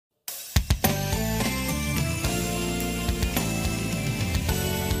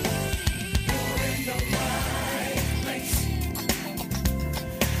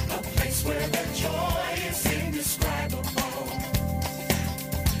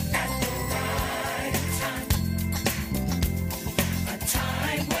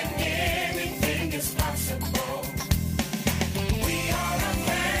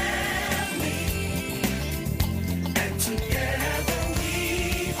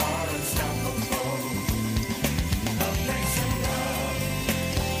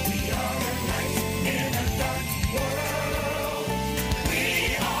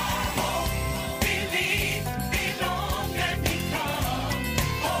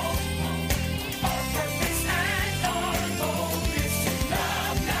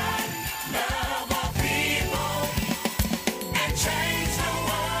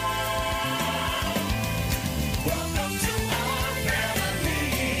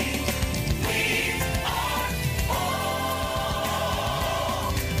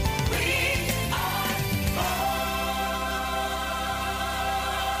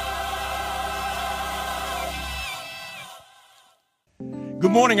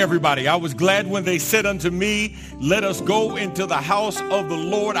Good morning, everybody. I was glad when they said unto me, let us go into the house of the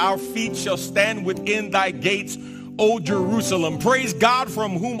Lord. Our feet shall stand within thy gates, O Jerusalem. Praise God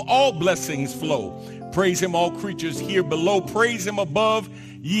from whom all blessings flow. Praise him, all creatures here below. Praise him above,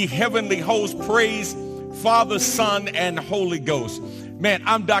 ye heavenly hosts. Praise Father, Son, and Holy Ghost. Man,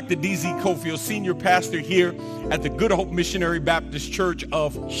 I'm Dr. D.Z. Cofield, senior pastor here at the Good Hope Missionary Baptist Church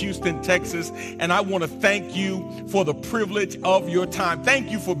of Houston, Texas. And I want to thank you for the privilege of your time.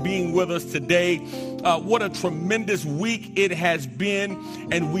 Thank you for being with us today. What a tremendous week it has been.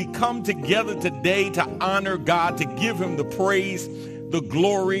 And we come together today to honor God, to give him the praise, the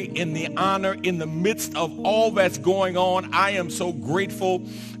glory, and the honor in the midst of all that's going on. I am so grateful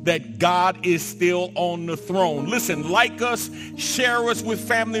that God is still on the throne. Listen, like us, share us with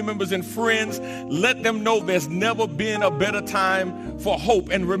family members and friends. Let them know there's never been a better time for hope.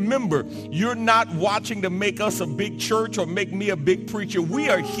 And remember, you're not watching to make us a big church or make me a big preacher. We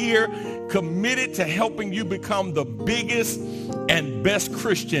are here committed to helping you become the biggest and best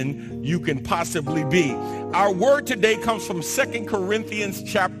Christian you can possibly be. Our word today comes from 2 Corinthians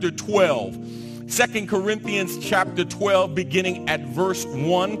chapter 12. 2 Corinthians chapter 12, beginning at verse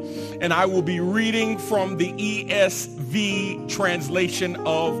 1. And I will be reading from the ESV translation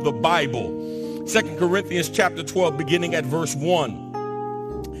of the Bible. 2 Corinthians chapter 12, beginning at verse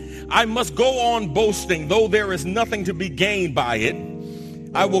 1. I must go on boasting, though there is nothing to be gained by it.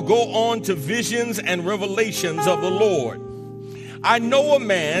 I will go on to visions and revelations of the Lord. I know a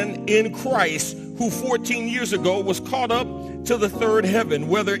man in Christ who 14 years ago was caught up to the third heaven,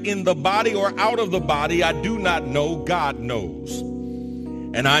 whether in the body or out of the body, I do not know. God knows.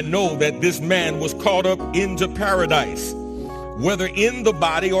 And I know that this man was caught up into paradise, whether in the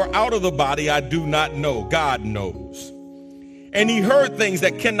body or out of the body, I do not know. God knows. And he heard things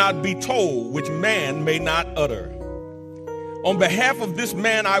that cannot be told, which man may not utter. On behalf of this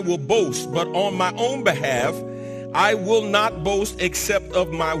man I will boast, but on my own behalf I will not boast except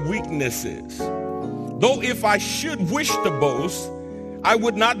of my weaknesses. Though if I should wish to boast, I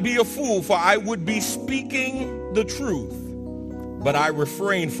would not be a fool, for I would be speaking the truth. But I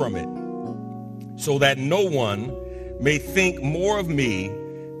refrain from it, so that no one may think more of me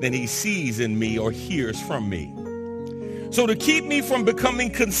than he sees in me or hears from me. So to keep me from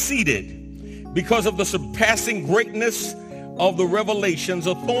becoming conceited, because of the surpassing greatness of the revelations,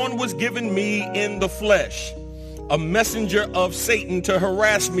 a thorn was given me in the flesh, a messenger of Satan to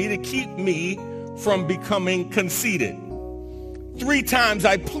harass me, to keep me from becoming conceited. 3 times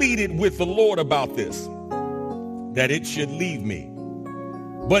I pleaded with the Lord about this, that it should leave me.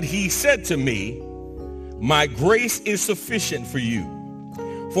 But he said to me, my grace is sufficient for you,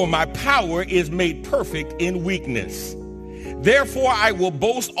 for my power is made perfect in weakness. Therefore I will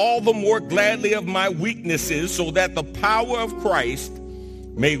boast all the more gladly of my weaknesses, so that the power of Christ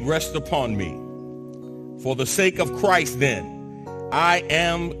may rest upon me. For the sake of Christ, then, I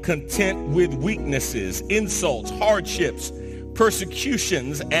am content with weaknesses, insults, hardships,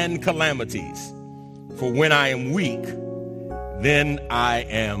 persecutions, and calamities. For when I am weak, then I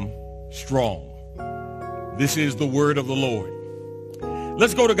am strong. This is the word of the Lord.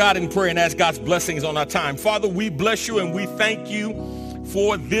 Let's go to God in prayer and ask God's blessings on our time. Father, we bless you and we thank you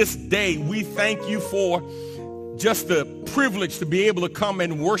for this day. We thank you for just the privilege to be able to come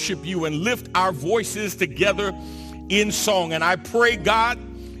and worship you and lift our voices together in song. And I pray, God,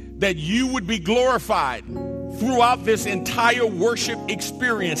 that you would be glorified throughout this entire worship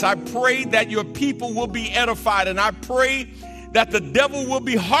experience. I pray that your people will be edified, and I pray that the devil will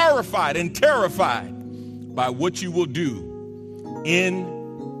be horrified and terrified by what you will do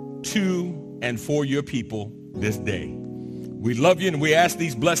in, to, and for your people this day. We love you and we ask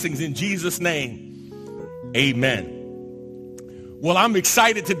these blessings in Jesus' name. Amen. Well, I'm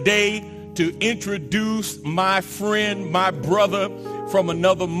excited today to introduce my friend, my brother from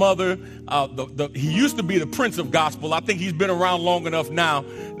another mother. He used to be the Prince of Gospel. I think he's been around long enough now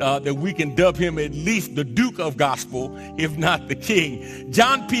that we can dub him at least the Duke of Gospel, if not the King.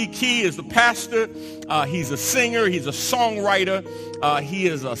 John P. Key is the pastor. He's a singer. He's a songwriter. He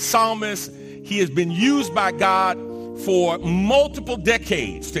is a psalmist. He has been used by God for multiple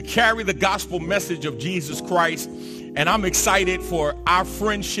decades to carry the gospel message of Jesus Christ. And I'm excited for our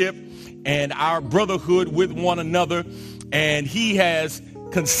friendship and our brotherhood with one another. And he has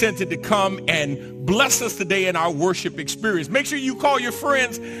consented to come and bless us today in our worship experience. Make sure you call your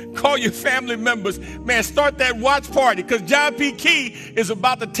friends, call your family members. Man, start that watch party, because John P. Key is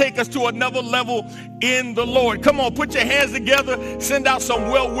about to take us to another level in the Lord. Come on, put your hands together, send out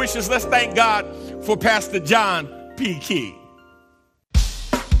some well wishes. Let's thank God for Pastor John P. Key.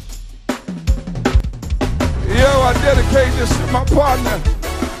 Yo, I dedicate this to my partner.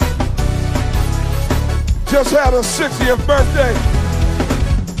 Just had a 60th birthday.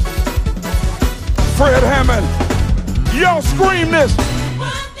 Fred Hammond. Yo, scream this.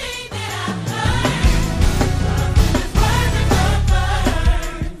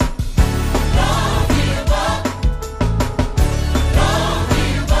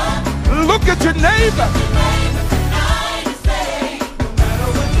 Look at your neighbor.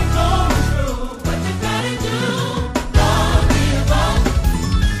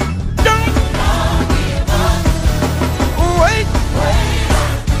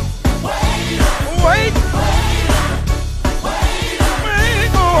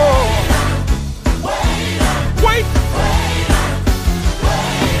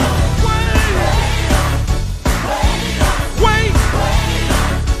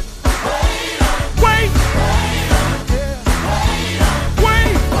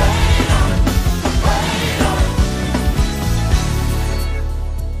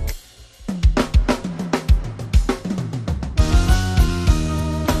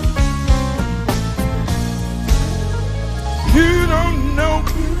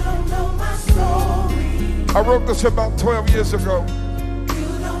 I wrote this about 12 years ago. You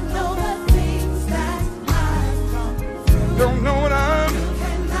don't know the things that I've come through. Don't know what I'm. You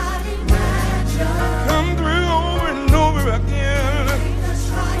cannot imagine. Come through over and over again. The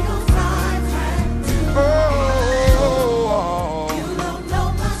trials I've had to Oh, You don't know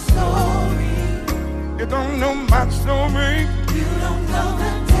my story. you don't know my story. You don't know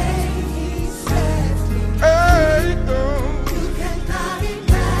the day he set me. Hey, oh, You cannot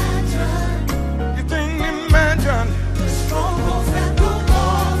imagine. you didn't imagine. The strongholds and the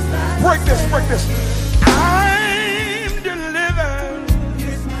walls that Break this, break this. I'm delivered.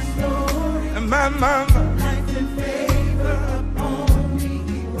 Here's my story. And my mama. Life in favor upon me.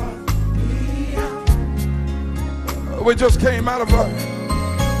 He brought me out. We just came out of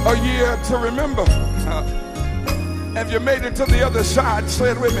a year to remember. Have you made it to the other side?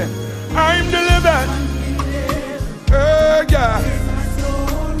 Say it with me. I'm delivered. Oh, yeah. Here's my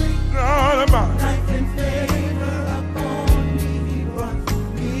story. All about it. Life in favor upon me. He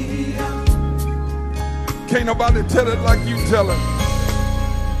brought me out. Can't nobody tell it like you tell it.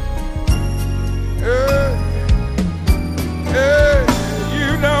 Hey, hey, you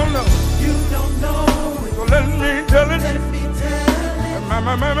don't know. You don't know it. So let me tell it. Let me tell it. My.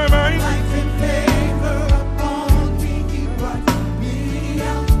 Life in favor upon me. He brought me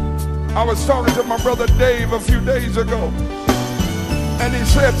out. I was talking to my brother Dave a few days ago. And he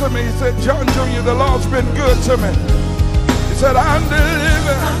said to me, he said, John Jr., the Lord's been good to me. He said, I'm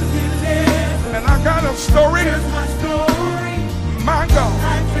delivered. I'm delivered. And I got a story. Here's my story. My God.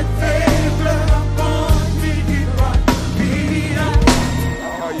 Life in favor upon me. He brought me out.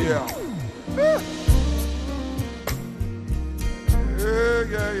 Oh, yeah. Yeah.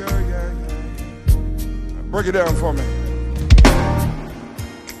 Break it down for me.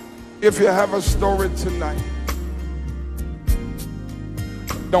 If you have a story tonight,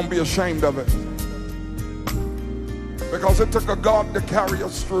 don't be ashamed of it. Because it took a God to carry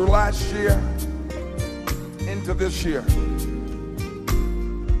us through last year into this year.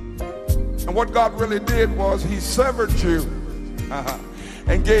 And what God really did was he severed you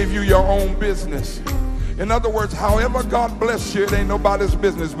and gave you your own business. In other words, however God bless you, it ain't nobody's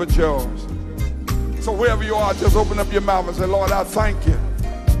business but yours. So wherever you are, just open up your mouth and say, Lord, I thank you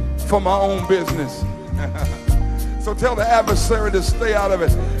for my own business. So tell the adversary to stay out of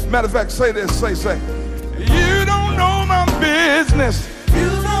it. Matter of fact, say this, say, you don't know my business. You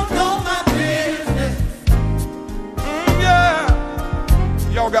don't know my business.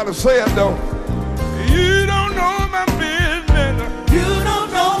 Yeah. Y'all got to say it though. You don't know my business. You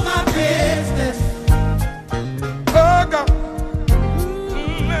don't know my business. Oh God.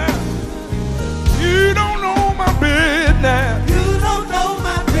 You don't know my business. You don't know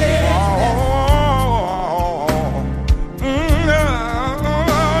my business.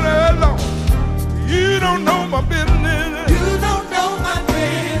 You don't know my business. You don't know my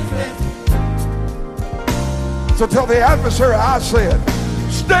business. So tell the adversary I said,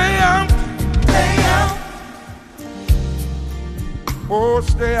 stay out. Stay out. Oh,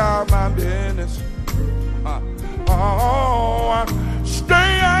 stay out my business. Oh,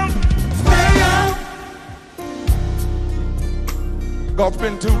 stay out. Stay out. God's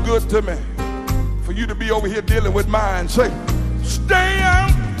been too good to me for you to be over here dealing with mine. Say, stay out.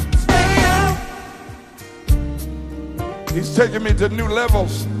 Stay out. He's taking me to new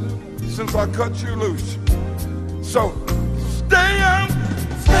levels since I cut you loose. So, stay out.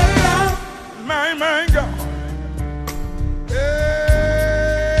 Stay out. My God. Hey.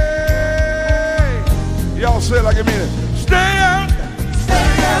 Y'all Say it like you mean it. Stay out.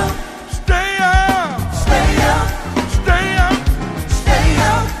 Stay out. Stay out. Stay out. Stay out. Stay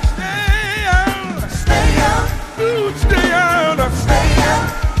out. Stay out. Stay out. Ooh, stay out. Stay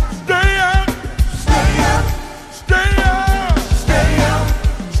out. Stay out. Stay out. Stay out. Stay out.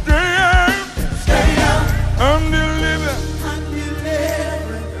 Stay out. Stay out. I'm delivered. I'm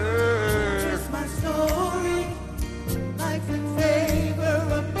delivered. Here's my story. Life and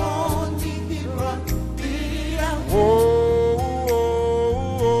favor upon me. He brought me out. Oh, oh,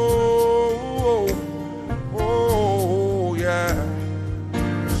 oh, oh, yeah.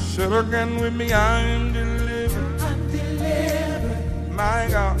 Say it again with me. I'm delivered. I'm delivered. My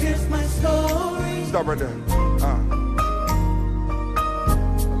God. Here's my story. Stop right there. I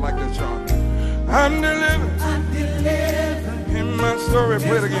like that, Sean. I'm delivered. I'm delivered. In my story.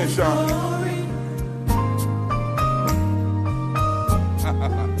 Play it again, Sean.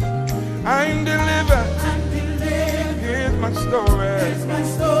 I'm delivered. I'm delivered. Here's my story. Here's my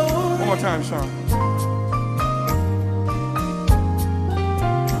story. One more time, Sean.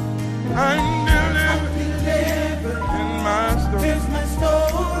 I'm delivered Delivered. in my story. Here's my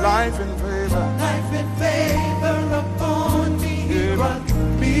story. Life and favor. Life and favor upon me. He brought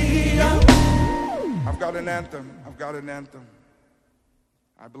me out. I've got an anthem. I've got an anthem.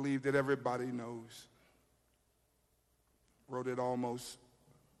 I believe that everybody knows. Wrote it almost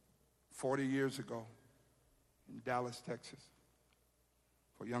 40 years ago in Dallas, Texas,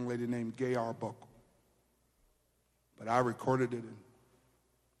 for a young lady named Gay Arbuckle. But I recorded it.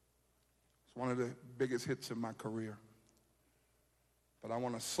 It's one of the biggest hits of my career. But I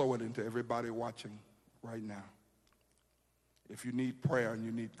want to sow it into everybody watching right now. If you need prayer and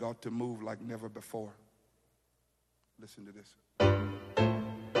you need God to move like never before, listen to this.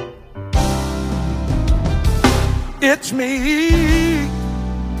 It's me.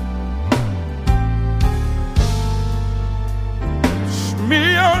 It's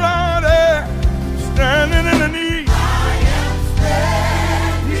me, oh Lord, standing in the need. I am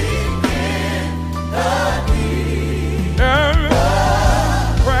standing in the need.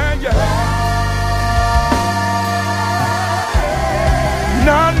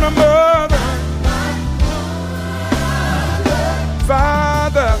 Not my mother,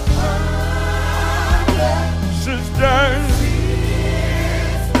 father, sister,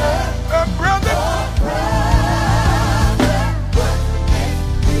 a brother,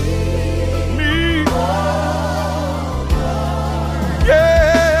 me,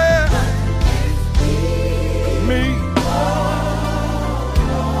 yeah, me,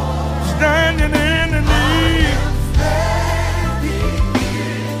 standing in the need.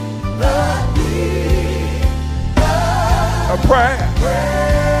 A prayer.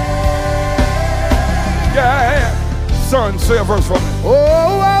 Yeah. Son, say a verse for me.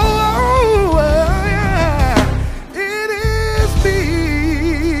 Oh, yeah. It is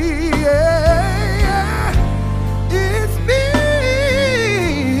me. Yeah. It's me.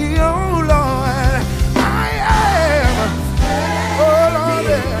 Oh, Lord. I am. Oh, Lord.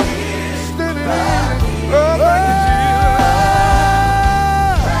 Standing in.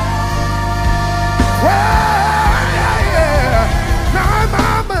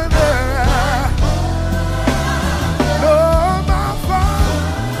 Oh,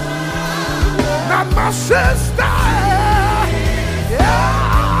 thank you, my sister,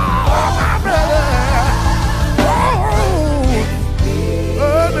 yeah, my brother, oh,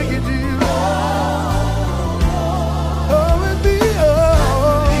 thank you, Jesus, oh, and me,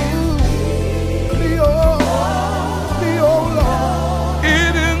 oh, Lord,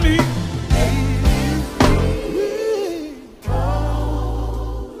 it is me,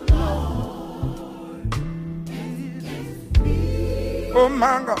 oh,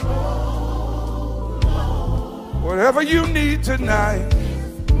 my God. Whatever you need tonight,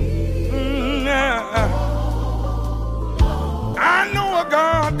 yeah. I know a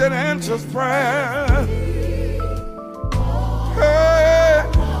God that answers prayer. Hey,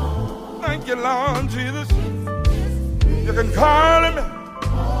 thank you, Lord Jesus. You can call him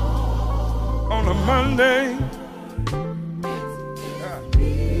on a Monday.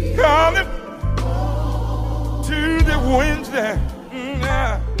 Call him Tuesday, Wednesday.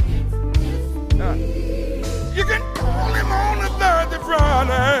 Yeah. You can call him on a Thursday,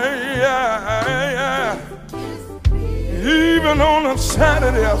 Friday, yeah. Even on a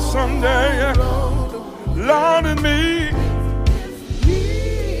Saturday or Sunday, yeah. Lord and me,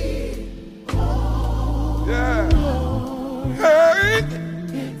 yeah. Hey,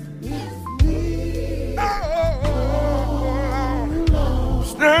 oh,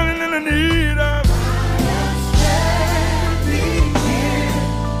 standing in the need of.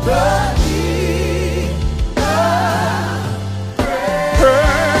 The need.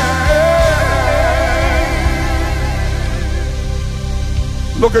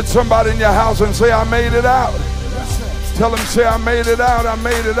 Look at somebody in your house and say, I made it out. Tell them, say, I made it out, I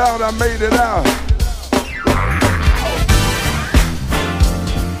made it out, I made it out.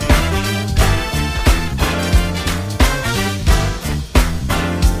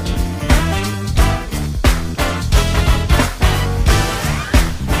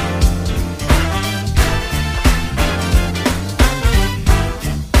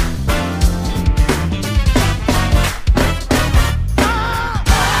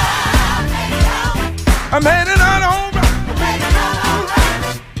 I made it out all right.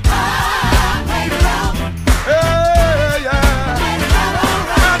 Yeah, yeah.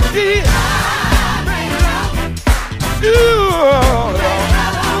 I did.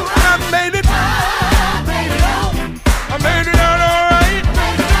 I made it. I made it out all right.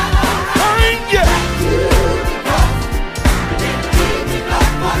 Thank you.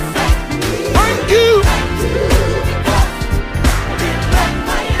 Thank you.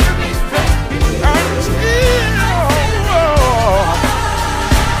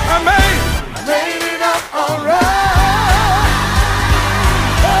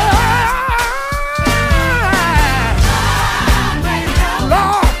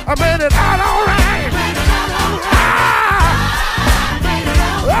 I made it out all right.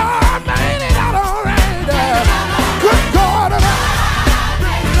 I made it out all right. Good God. I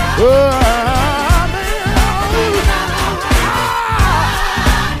made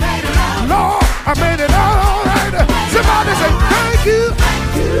it out. Lord, I made it out all right. Somebody say thank you.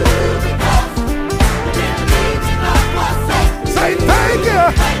 Say thank you.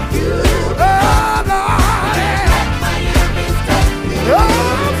 Oh, Lord. Oh.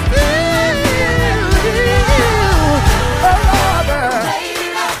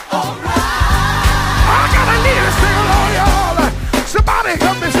 Somebody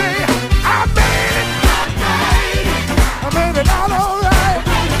help me say, I made it. I made it out all right.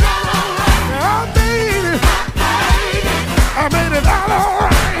 I made it. I made it out all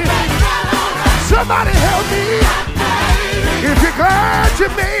right. Somebody help me. If you're glad you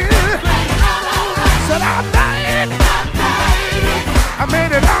made it. Said I made it. I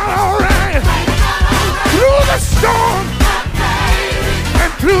made it out all right. Through the storm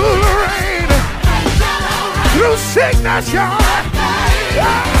and through the rain. Through sickness, y'all.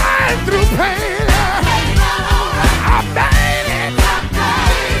 And through pain, I made it.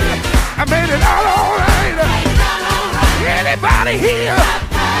 I made it out all right. Anybody here?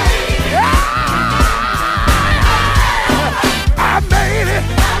 I made it.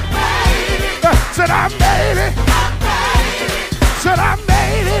 Said I made it. Said I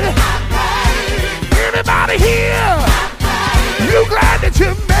made it. Anybody here? You glad that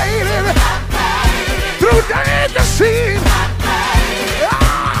you made it? Through danger seen.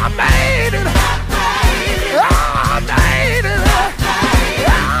 I made it. I made it.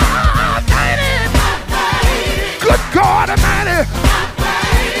 I made it. Good God Almighty.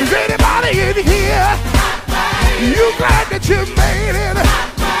 Is anybody in here? You glad that you made it?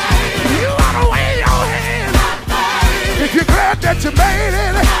 You want to wave your hand if you're glad that you made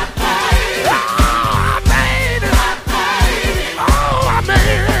it. Oh, I made it. Oh, I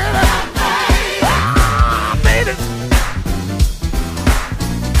made it.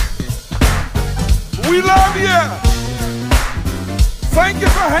 We love you. Thank you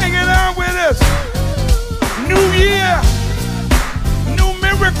for hanging out with us. New year, new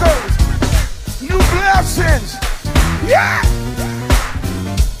miracles, new blessings. Yeah.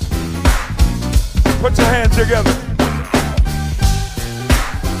 Put your hands together.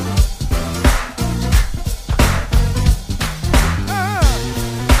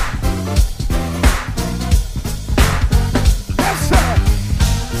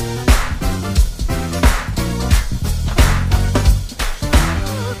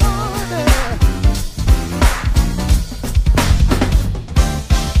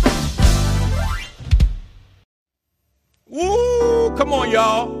 Come on,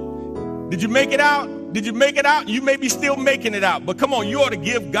 y'all. Did you make it out? Did you make it out? You may be still making it out, but come on, you ought to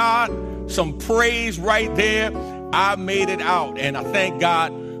give God some praise right there. I made it out, and I thank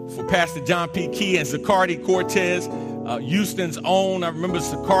God for Pastor John P. Key and Zacardi Cortez, Houston's own. I remember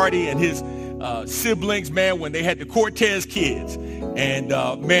Zacardi and his siblings, man, when they had the Cortez kids, and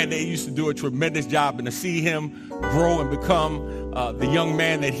man, they used to do a tremendous job, and to see him grow and become the young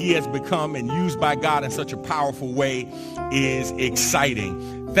man that he has become and used by God in such a powerful way is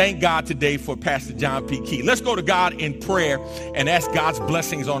exciting. Thank God today for Pastor John P. Key. Let's go to God in prayer and ask God's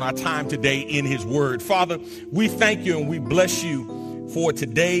blessings on our time today in his word. Father, we thank you and we bless you for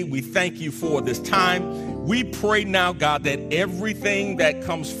today. We thank you for this time. We pray now, God, that everything that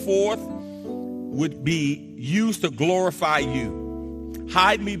comes forth would be used to glorify you.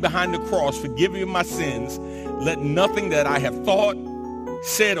 Hide me behind the cross. Forgive me my sins. Let nothing that I have thought,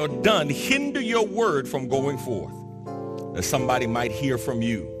 said, or done hinder your word from going forth. That somebody might hear from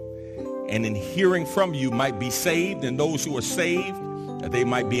you. And in hearing from you might be saved. And those who are saved, that they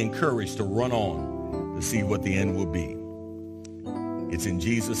might be encouraged to run on to see what the end will be. It's in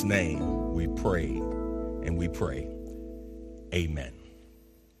Jesus' name we pray and we pray. Amen.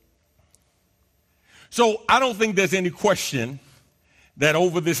 So I don't think there's any question that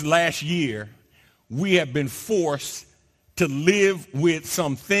over this last year, we have been forced to live with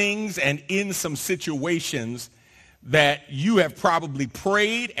some things and in some situations that you have probably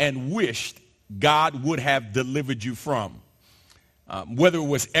prayed and wished God would have delivered you from. Whether it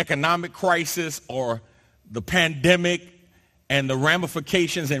was economic crisis or the pandemic and the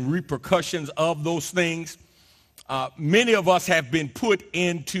ramifications and repercussions of those things, many of us have been put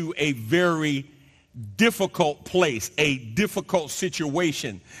into a very difficult place, a difficult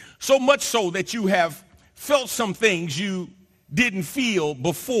situation. So much so that you have felt some things you didn't feel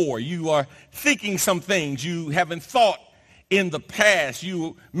before. You are thinking some things you haven't thought in the past.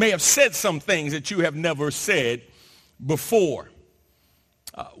 You may have said some things that you have never said before.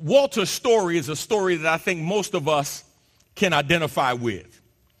 Walter's story is a story that I think most of us can identify with.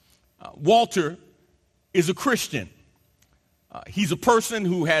 Walter is a Christian. He's a person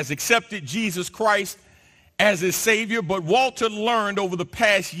who has accepted Jesus Christ as his Savior, but Walter learned over the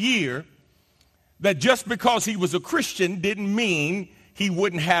past year that just because he was a Christian didn't mean he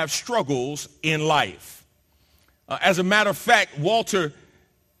wouldn't have struggles in life. As a matter of fact, Walter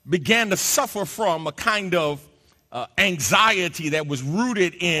began to suffer from a kind of anxiety that was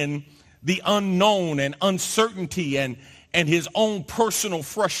rooted in the unknown and uncertainty and his own personal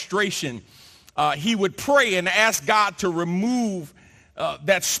frustration. He would pray and ask God to remove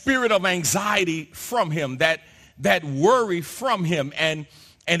that spirit of anxiety from him, that worry from him. And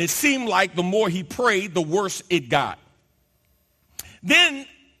it seemed like the more he prayed, the worse it got. Then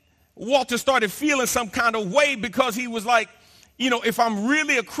Walter started feeling some kind of way because he was like, if I'm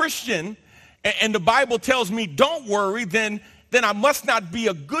really a Christian and the Bible tells me don't worry, then I must not be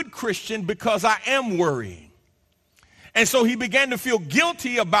a good Christian because I am worrying. And so he began to feel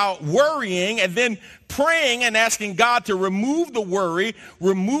guilty about worrying and then praying and asking God to remove the worry,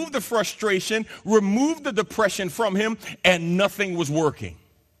 remove the frustration, remove the depression from him, and nothing was working.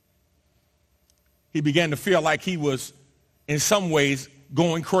 He began to feel like he was, in some ways,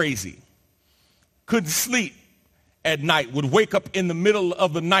 going crazy. Couldn't sleep at night, would wake up in the middle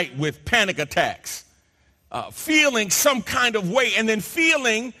of the night with panic attacks, feeling some kind of way, and then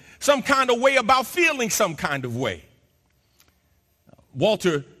feeling some kind of way about feeling some kind of way.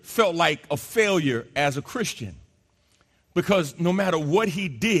 Walter felt like a failure as a Christian because no matter what he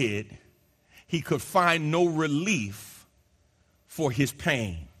did, he could find no relief for his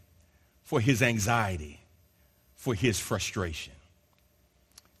pain, for his anxiety, for his frustration.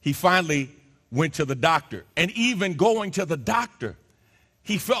 He finally went to the doctor, and even going to the doctor,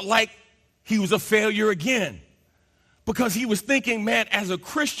 he felt like he was a failure again because he was thinking, man, as a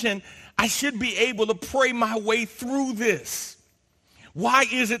Christian, I should be able to pray my way through this. Why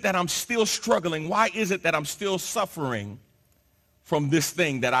is it that I'm still struggling? Why is it that I'm still suffering from this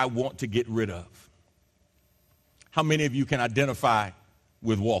thing that I want to get rid of? How many of you can identify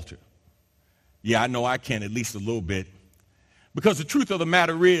with Walter? Yeah, I know I can, at least a little bit. Because the truth of the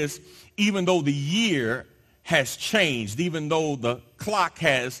matter is, even though the year has changed, even though the clock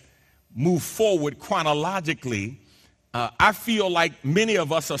has moved forward chronologically, I feel like many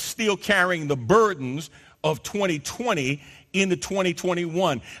of us are still carrying the burdens of 2020 into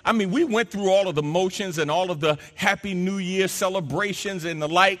 2021. I mean, we went through all of the motions and all of the Happy New Year celebrations and the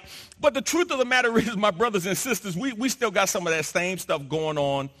like. But the truth of the matter is, my brothers and sisters, we still got some of that same stuff going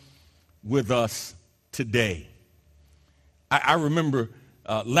on with us today. I remember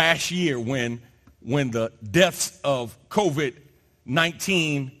last year when the deaths of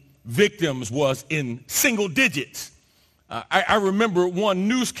COVID-19 victims was in single digits. I remember one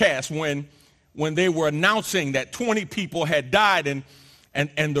newscast when they were announcing that 20 people had died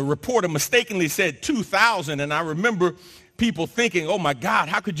and the reporter mistakenly said 2,000. And I remember people thinking, oh my God,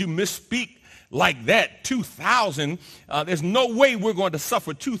 how could you misspeak like that? 2,000. There's no way we're going to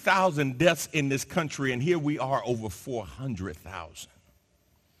suffer 2,000 deaths in this country. And here we are, over 400,000.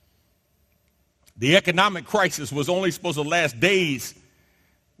 The economic crisis was only supposed to last days,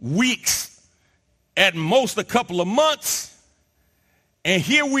 weeks, at most a couple of months. And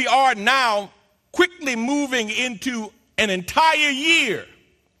here we are now, quickly moving into an entire year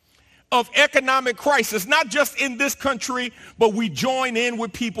of economic crisis, not just in this country, but we join in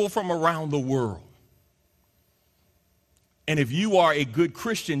with people from around the world. And if you are a good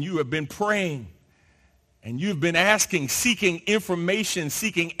Christian, you have been praying and you've been asking, seeking information,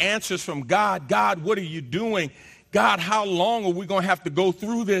 seeking answers from God. God, what are you doing? God, how long are we going to have to go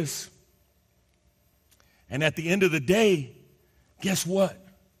through this? And at the end of the day, guess what?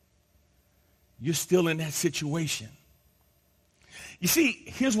 You're still in that situation. You see,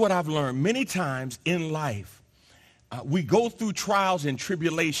 here's what I've learned. Many times in life, we go through trials and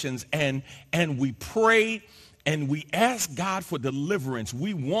tribulations and we pray and we ask God for deliverance.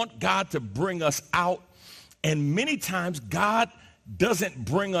 We want God to bring us out. And many times God doesn't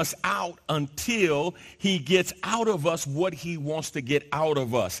bring us out until he gets out of us what he wants to get out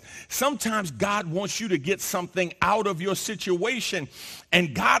of us. Sometimes God wants you to get something out of your situation.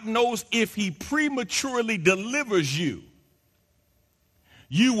 And God knows if he prematurely delivers you,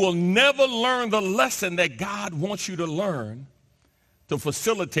 you will never learn the lesson that God wants you to learn to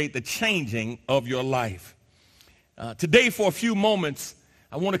facilitate the changing of your life. Today, for a few moments,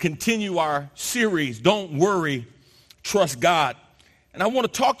 I want to continue our series, Don't Worry, Trust God. And I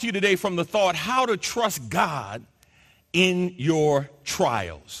want to talk to you today from the thought, how to trust God in your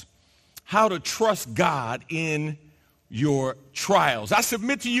trials. How to trust God in your trials. I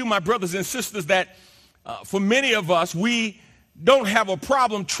submit to you, my brothers and sisters, that for many of us, we don't have a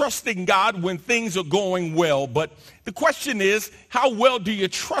problem trusting God when things are going well. But the question is, how well do you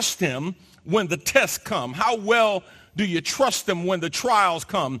trust him when the tests come? How well do you trust him when the trials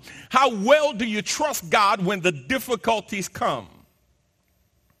come? How well do you trust God when the difficulties come?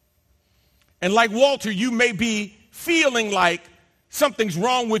 And like Walter, you may be feeling like something's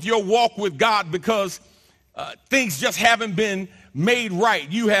wrong with your walk with God because things just haven't been made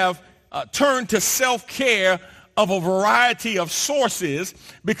right. You have turned to self-care of a variety of sources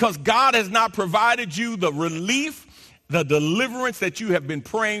because God has not provided you the relief, the deliverance that you have been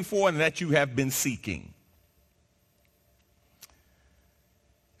praying for and that you have been seeking.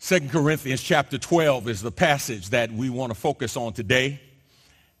 2 Corinthians chapter 12 is the passage that we want to focus on today.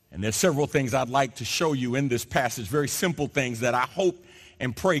 And there's several things I'd like to show you in this passage, very simple things that I hope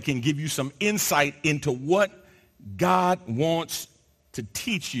and pray can give you some insight into what God wants to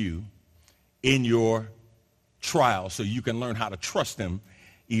teach you in your trial so you can learn how to trust him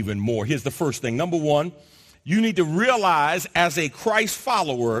even more. Here's the first thing. Number one, you need to realize as a Christ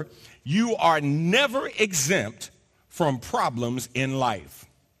follower, you are never exempt from problems in life.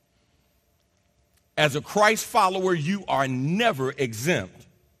 As a Christ follower, you are never exempt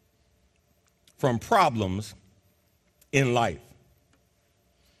from problems in life.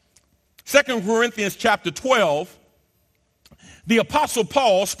 2 Corinthians chapter 12, the Apostle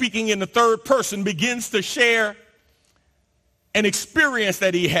Paul, speaking in the third person, begins to share an experience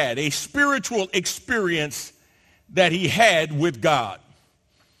that he had, a spiritual experience that he had with God.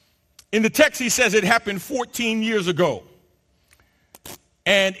 In the text, he says it happened 14 years ago.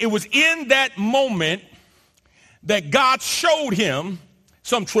 And it was in that moment that God showed him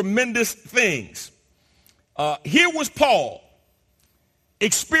some tremendous things. Here was Paul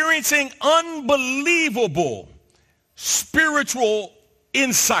experiencing unbelievable spiritual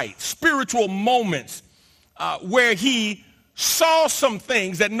insight, spiritual moments where he saw some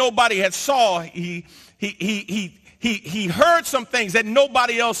things that nobody had saw. He heard some things that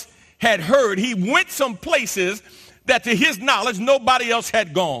nobody else had heard. He went some places that to his knowledge nobody else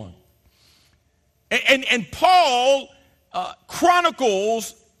had gone. And Paul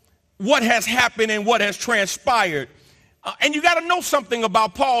chronicles what has happened and what has transpired. And you got to know something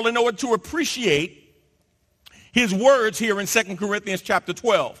about Paul in order to appreciate his words here in 2 Corinthians chapter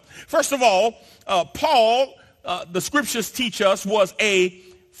 12. First of all, Paul, the scriptures teach us, was a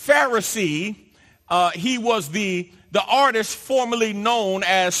Pharisee. He was the artist formerly known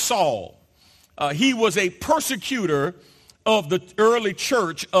as Saul. He was a persecutor of the early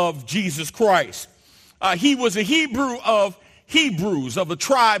church of Jesus Christ. He was a Hebrew of Hebrews, of the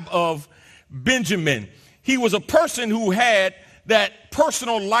tribe of Benjamin. He was a person who had that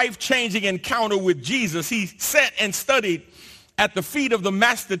personal life-changing encounter with Jesus. He sat and studied at the feet of the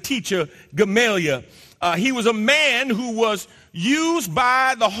master teacher Gamaliel. He was a man who was used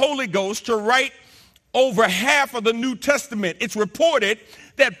by the Holy Ghost to write over half of the New Testament. It's reported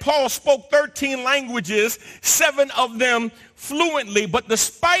that Paul spoke 13 languages, 7 of them fluently. But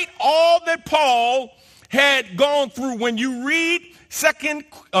despite all that Paul had gone through, when you read 2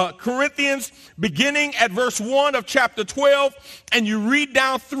 Corinthians beginning at verse 1 of chapter 12 and you read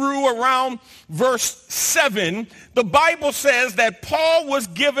down through around verse 7, the Bible says that Paul was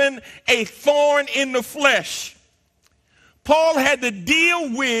given a thorn in the flesh. Paul had to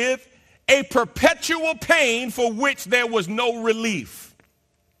deal with a perpetual pain for which there was no relief.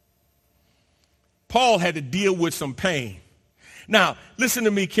 Paul had to deal with some pain. Now, listen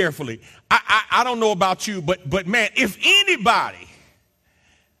to me carefully. I don't know about you, but man, if anybody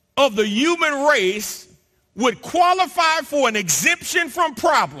of the human race would qualify for an exemption from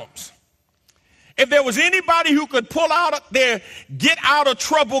problems, if there was anybody who could pull out their get out of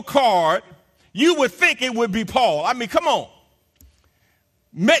trouble card, you would think it would be Paul. I mean, come on.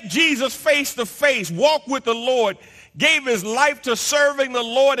 Met Jesus face to face, walked with the Lord, gave his life to serving the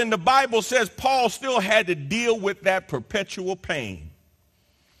Lord, and the Bible says Paul still had to deal with that perpetual pain,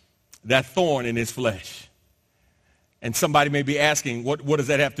 that thorn in his flesh. And somebody may be asking, what does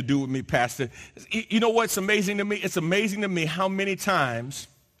that have to do with me, Pastor? You know what's amazing to me? It's amazing to me how many times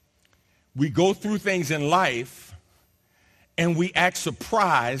we go through things in life and we act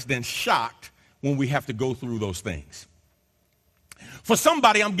surprised and shocked when we have to go through those things. For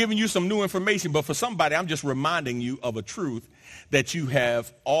somebody, I'm giving you some new information, but for somebody, I'm just reminding you of a truth that you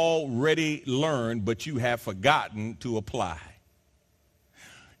have already learned, but you have forgotten to apply.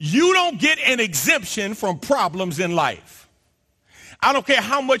 You don't get an exemption from problems in life. I don't care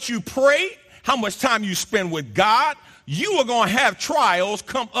how much you pray, how much time you spend with God, you are going to have trials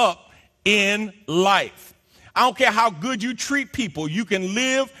come up in life. I don't care how good you treat people. You can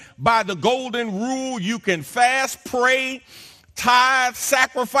live by the golden rule. You can fast, pray, tithe,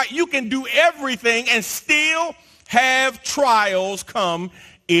 sacrifice. You can do everything and still have trials come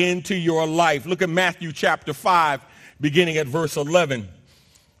into your life. Look at Matthew chapter 5, beginning at verse 11.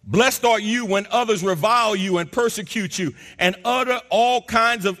 Blessed are you when others revile you and persecute you and utter all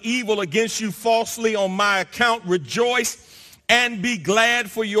kinds of evil against you falsely on my account. Rejoice and be glad,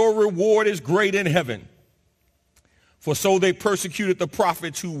 for your reward is great in heaven. For so they persecuted the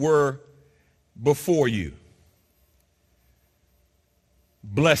prophets who were before you.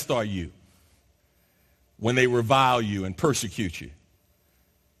 Blessed are you when they revile you and persecute you,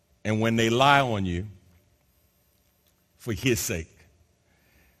 and when they lie on you for his sake.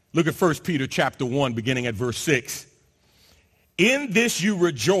 Look at 1 Peter chapter 1, beginning at verse 6. In this you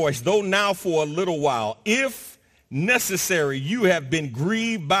rejoice, though now for a little while, if necessary, you have been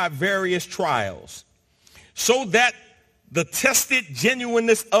grieved by various trials, so that the tested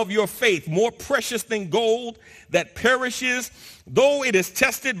genuineness of your faith, more precious than gold that perishes, though it is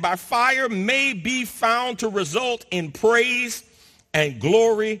tested by fire, may be found to result in praise and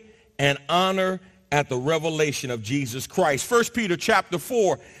glory and honor at the revelation of Jesus Christ. 1 Peter chapter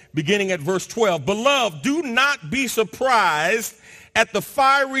 4, beginning at verse 12. Beloved, do not be surprised at the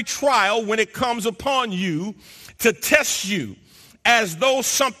fiery trial when it comes upon you to test you, as though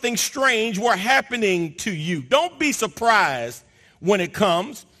something strange were happening to you. Don't be surprised when it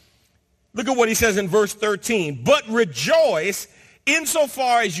comes. Look at what he says in verse 13. But rejoice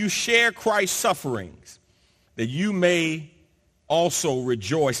insofar as you share Christ's sufferings, that you may also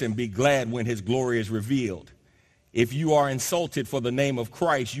rejoice and be glad when his glory is revealed. If you are insulted for the name of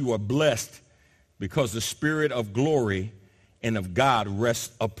Christ, you are blessed, because the Spirit of glory and of God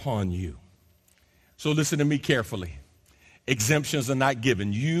rests upon you. So listen to me carefully. Exemptions are not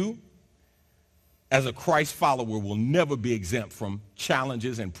given. You, as a Christ follower, will never be exempt from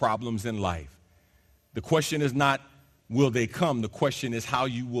challenges and problems in life. The question is not, will they come? The question is how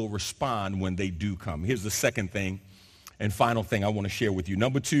you will respond when they do come. Here's the second thing and final thing I want to share with you.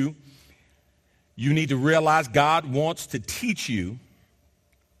 Number 2, you need to realize God wants to teach you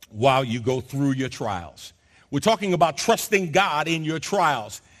while you go through your trials. We're talking about trusting God in your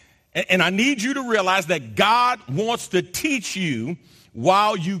trials. And I need you to realize that God wants to teach you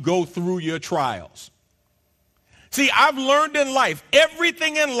while you go through your trials. See, I've learned in life,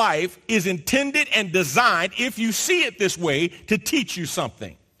 everything in life is intended and designed, if you see it this way, to teach you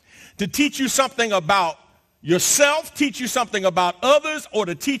something. To teach you something about yourself, teach you something about others, or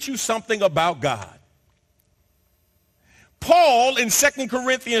to teach you something about God. Paul in 2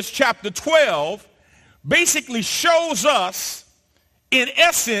 Corinthians chapter 12 basically shows us, in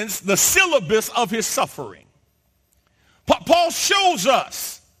essence, the syllabus of his suffering. Paul shows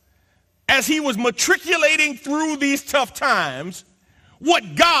us, as he was matriculating through these tough times,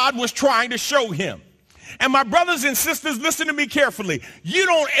 what God was trying to show him. And my brothers and sisters, listen to me carefully. You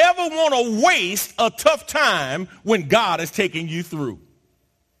don't ever want to waste a tough time when God is taking you through.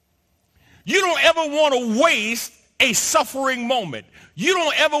 You don't ever want to waste a suffering moment. You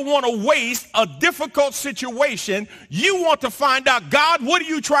don't ever want to waste a difficult situation. You want to find out, God, what are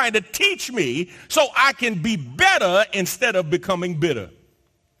you trying to teach me so I can be better instead of becoming bitter?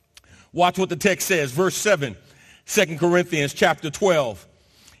 Watch what the text says. Verse 7, 2 Corinthians chapter 12.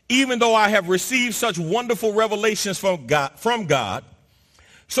 Even though I have received such wonderful revelations from God,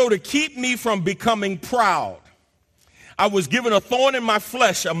 so to keep me from becoming proud, I was given a thorn in my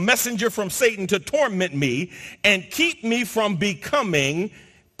flesh, a messenger from Satan to torment me and keep me from becoming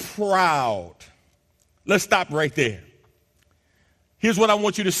proud. Let's stop right there. Here's what I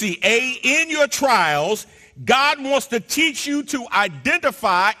want you to see. In your trials, God wants to teach you to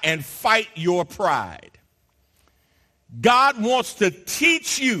identify and fight your pride. God wants to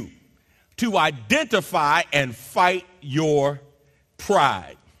teach you to identify and fight your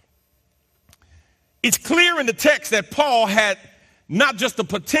pride. It's clear in the text that Paul had not just the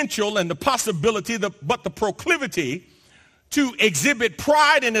potential and the possibility, but the proclivity to exhibit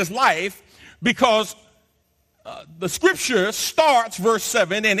pride in his life, because the scripture starts verse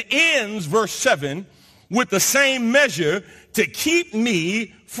 7 and ends verse 7 with the same measure, to keep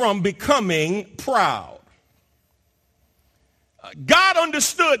me from becoming proud. God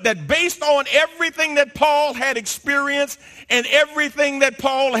understood that based on everything that Paul had experienced and everything that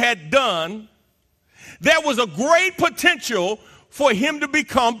Paul had done, there was a great potential for him to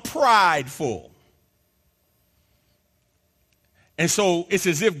become prideful. And so it's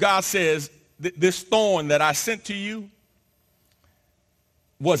as if God says, this thorn that I sent to you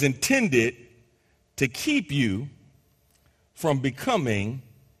was intended to keep you from becoming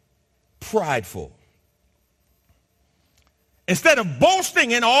prideful. Instead of boasting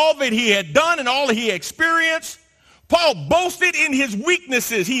in all that he had done and all that he experienced, Paul boasted in his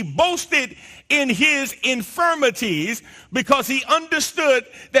weaknesses. He boasted in his infirmities, because he understood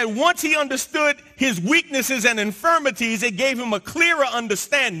that once he understood his weaknesses and infirmities, it gave him a clearer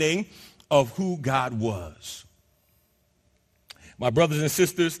understanding of who God was. My brothers and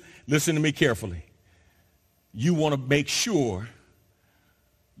sisters, listen to me carefully. You want to make sure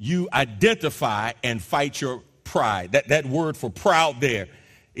you identify and fight your pride. That word for proud there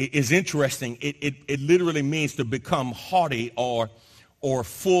is interesting. It literally means to become haughty or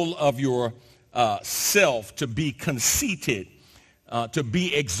full of your self, to be conceited, to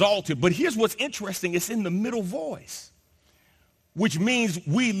be exalted. But here's what's interesting. It's in the middle voice, which means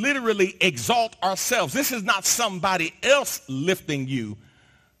we literally exalt ourselves. This is not somebody else lifting you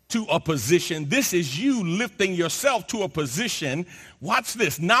to a position. This is you lifting yourself to a position. Watch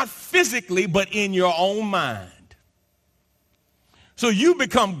this, not physically, but in your own mind. So you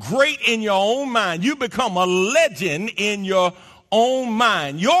become great in your own mind. You become a legend in your own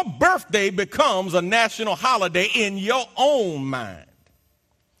mind. Your birthday becomes a national holiday in your own mind.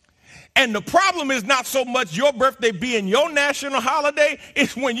 And the problem is not so much your birthday being your national holiday,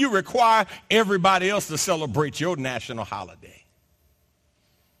 it's when you require everybody else to celebrate your national holiday.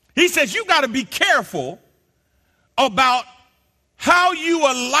 He says you got to be careful about how you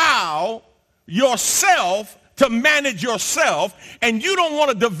allow yourself to manage yourself, and you don't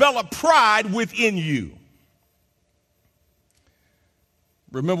want to develop pride within you.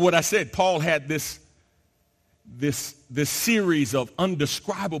 Remember what I said, Paul had this series of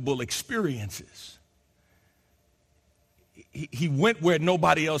undescribable experiences. He went where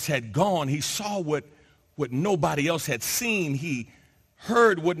nobody else had gone. He saw what nobody else had seen. He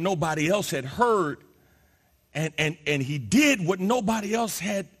heard what nobody else had heard. And he did what nobody else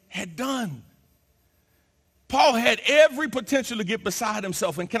had done. Paul had every potential to get beside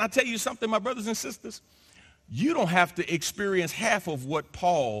himself. And can I tell you something, my brothers and sisters? You don't have to experience half of what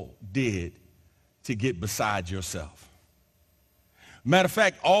Paul did to get beside yourself. Matter of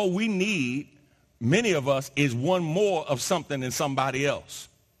fact, all we need, many of us, is one more of something than somebody else.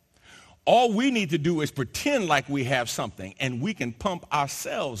 All we need to do is pretend like we have something, and we can pump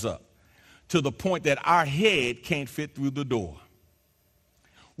ourselves up to the point that our head can't fit through the door.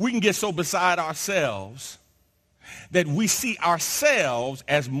 We can get so beside ourselves that we see ourselves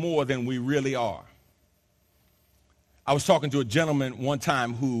as more than we really are. I was talking to a gentleman one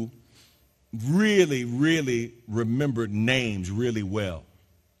time who really, really remembered names really well.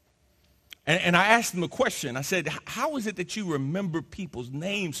 And I asked him a question. I said, how is it that you remember people's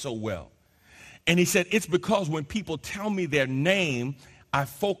names so well? And he said, it's because when people tell me their name, I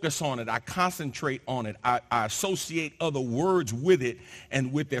focus on it. I concentrate on it. I associate other words with it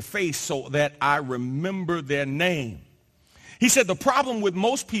and with their face so that I remember their name. He said the problem with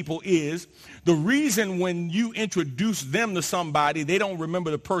most people is the reason when you introduce them to somebody, they don't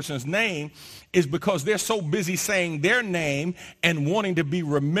remember the person's name is because they're so busy saying their name and wanting to be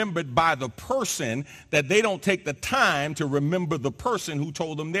remembered by the person that they don't take the time to remember the person who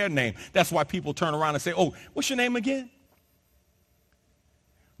told them their name. That's why people turn around and say, oh, what's your name again?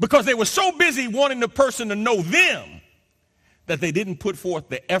 Because they were so busy wanting the person to know them that they didn't put forth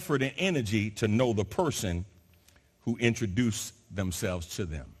the effort and energy to know the person who introduced themselves to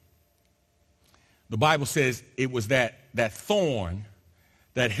them. The Bible says it was that thorn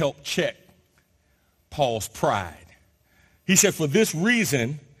that helped check Paul's pride. He said, for this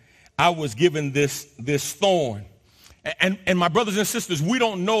reason, I was given this thorn. And my brothers and sisters, we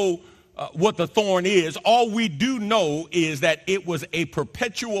don't know what the thorn is. All we do know is that it was a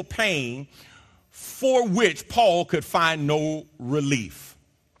perpetual pain for which Paul could find no relief.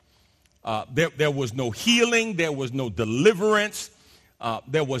 There was no healing. There was no deliverance.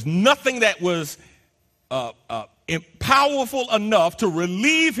 There was nothing that was powerful enough to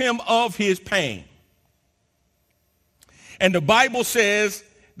relieve him of his pain. And the Bible says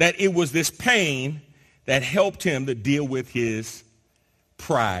that it was this pain that helped him to deal with his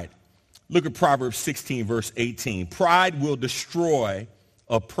pride. Look at Proverbs 16, verse 18. Pride will destroy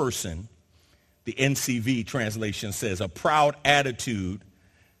a person. The NCV translation says a proud attitude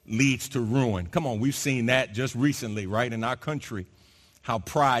leads to ruin. Come on, we've seen that just recently, right, in our country, how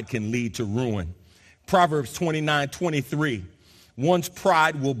pride can lead to ruin. Proverbs 29:23. One's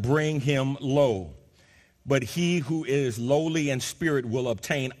pride will bring him low, but he who is lowly in spirit will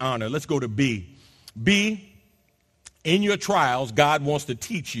obtain honor. Let's go to B. B, in your trials, God wants to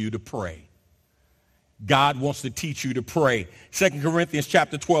teach you to pray. God wants to teach you to pray. 2 Corinthians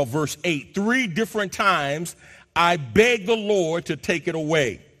chapter 12, verse 8. 3 different times I begged the Lord to take it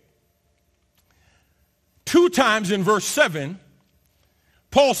away. 2 times in verse 7,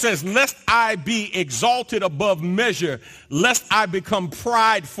 Paul says, lest I be exalted above measure, lest I become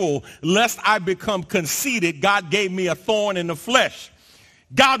prideful, lest I become conceited, God gave me a thorn in the flesh.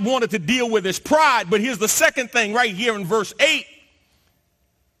 God wanted to deal with his pride, but here's the second thing right here in verse 8.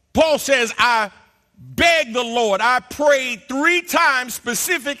 Paul says, I begged the Lord. I prayed 3 times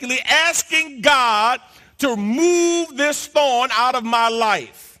specifically asking God to move this thorn out of my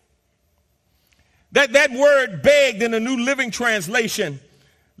life. That word begged in the New Living Translation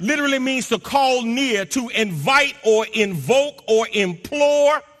literally means to call near, to invite or invoke or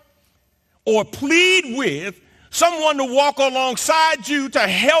implore or plead with someone to walk alongside you to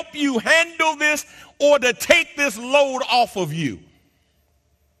help you handle this or to take this load off of you.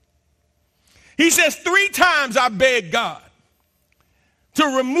 He says 3 times I begged God to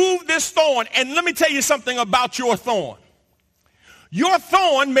remove this thorn. And let me tell you something about your thorn. Your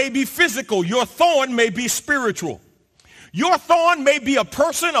thorn may be physical. Your thorn may be spiritual. Your thorn may be a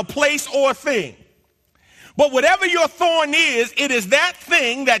person, a place, or a thing. But whatever your thorn is, it is that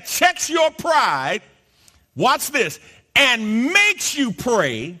thing that checks your pride, watch this, and makes you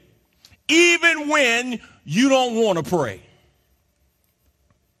pray even when you don't want to pray.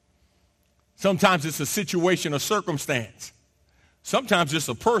 Sometimes it's a situation or circumstance. Sometimes it's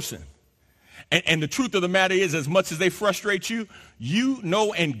a person. And the truth of the matter is, as much as they frustrate you, you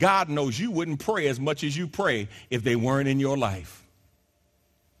know and God knows you wouldn't pray as much as you pray if they weren't in your life.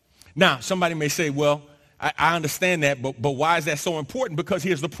 Now, somebody may say, well, I understand that, but why is that so important? Because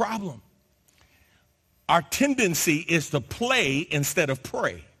here's the problem. Our tendency is to play instead of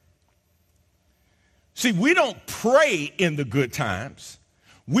pray. See, we don't pray in the good times.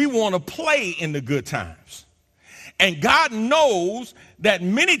 We want to play in the good times. And God knows that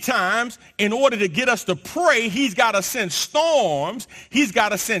many times in order to get us to pray, he's got to send storms. He's got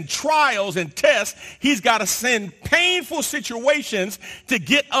to send trials and tests. He's got to send painful situations to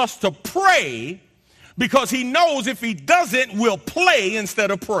get us to pray because he knows if he doesn't, we'll play instead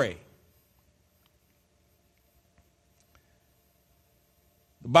of pray.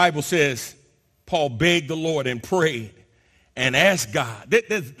 The Bible says Paul begged the Lord and prayed and asked God.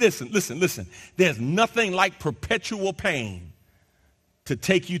 Listen. There's nothing like perpetual pain to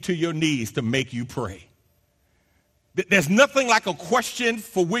take you to your knees to make you pray. There's nothing like a question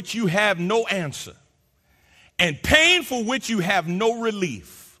for which you have no answer and pain for which you have no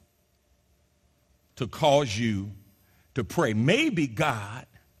relief to cause you to pray. Maybe God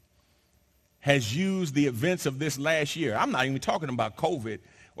has used the events of this last year. I'm not even talking about COVID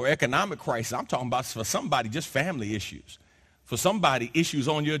or economic crisis. I'm talking about for somebody just family issues. For somebody, issues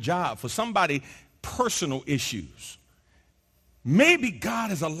on your job. For somebody, personal issues. Maybe God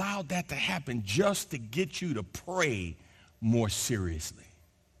has allowed that to happen just to get you to pray more seriously.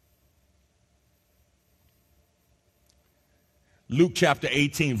 Luke chapter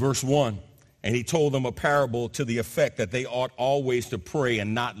 18, verse 1. And he told them a parable to the effect that they ought always to pray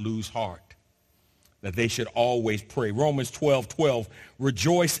and not lose heart. That they should always pray. Romans 12:12.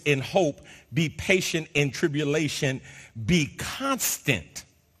 Rejoice in hope. Be patient in tribulation. Be constant.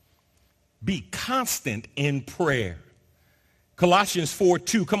 Be constant in prayer. Colossians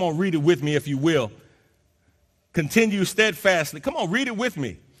 4:2. Come on, read it with me if you will. Continue steadfastly. Come on, read it with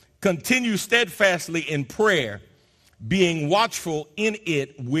me. Continue steadfastly in prayer, being watchful in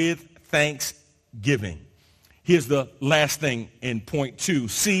it with thanksgiving. Here's the last thing in point 2.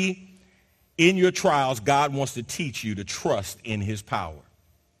 See, in your trials, God wants to teach you to trust in his power.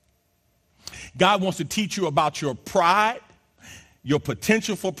 God wants to teach you about your pride, your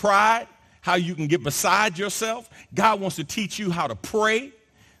potential for pride, how you can get beside yourself. God wants to teach you how to pray.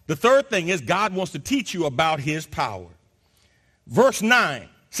 The third thing is God wants to teach you about his power. Verse 9,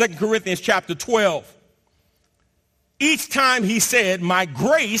 2 Corinthians chapter 12. Each time he said, my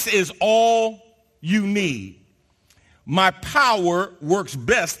grace is all you need. My power works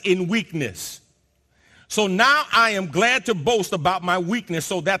best in weakness. So now I am glad to boast about my weakness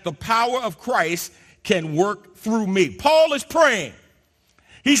so that the power of Christ can work through me. Paul is praying.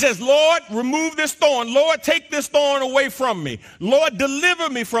 He says, Lord, remove this thorn. Lord, take this thorn away from me. Lord, deliver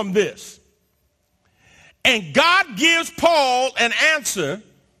me from this. And God gives Paul an answer.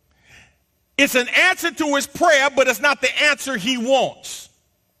 It's an answer to his prayer, but it's not the answer he wants.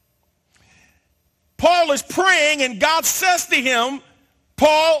 Paul is praying, and God says to him,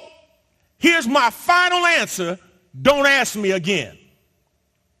 Paul, here's my final answer. Don't ask me again.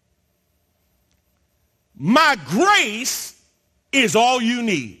 My grace is all you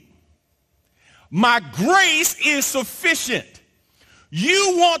need. My grace is sufficient.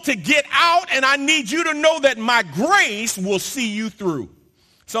 You want to get out, and I need you to know that my grace will see you through.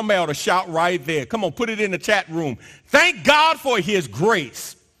 Somebody ought to shout right there. Come on, put it in the chat room. Thank God for his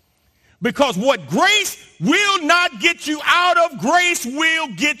grace. Because what grace will not get you out of, grace will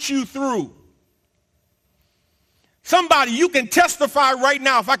get you through. Somebody, you can testify right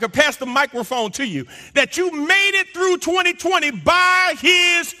now, if I could pass the microphone to you, that you made it through 2020 by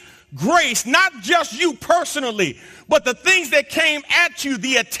his grace. Not just you personally, but the things that came at you,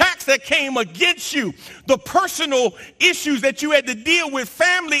 the attacks that came against you, the personal issues that you had to deal with,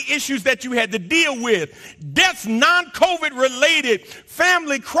 family issues that you had to deal with, deaths non-COVID related,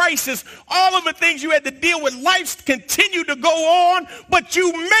 family crisis, all of the things you had to deal with. Life continued to go on, but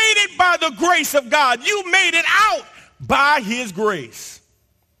you made it by the grace of God. You made it out by his grace.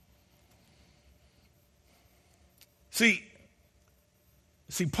 See,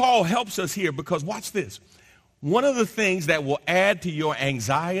 Paul helps us here because watch this. One of the things that will add to your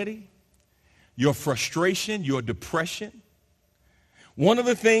anxiety, your frustration, your depression, one of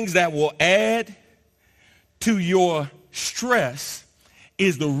the things that will add to your stress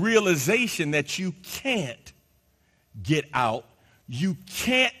is the realization that you can't get out. You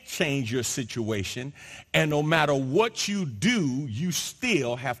can't change your situation. And no matter what you do, you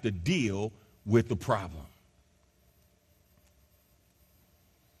still have to deal with the problem.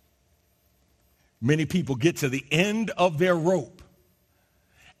 Many people get to the end of their rope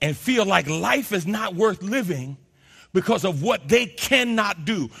and feel like life is not worth living because of what they cannot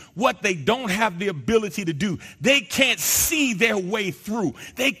do, what they don't have the ability to do. They can't see their way through.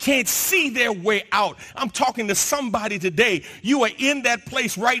 They can't see their way out. I'm talking to somebody today. You are in that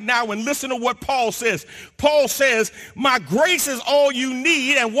place right now, and listen to what Paul says. Paul says, my grace is all you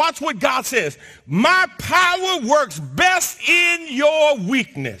need, and watch what God says. My power works best in your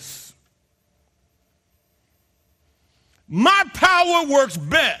weakness. My power works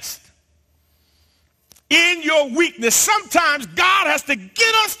best in your weakness. Sometimes God has to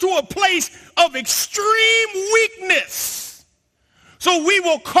get us to a place of extreme weakness so we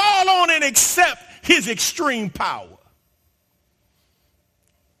will call on and accept his extreme power.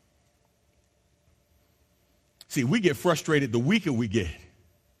 See, we get frustrated the weaker we get.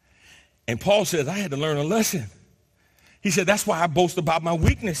 And Paul says, I had to learn a lesson. He said, that's why I boast about my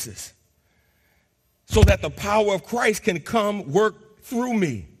weaknesses, so that the power of Christ can come work through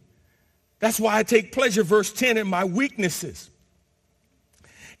me. That's why I take pleasure, verse 10, in my weaknesses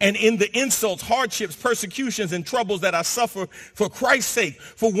and in the insults, hardships, persecutions, and troubles that I suffer for Christ's sake.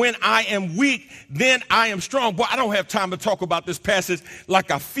 For when I am weak, then I am strong. Boy, I don't have time to talk about this passage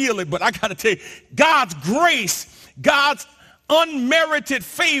like I feel it, but I got to tell you, God's grace, God's unmerited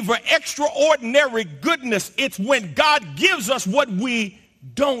favor, extraordinary goodness, it's when God gives us what we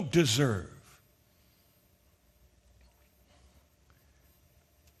don't deserve.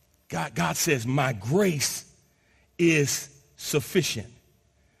 God says, my grace is sufficient.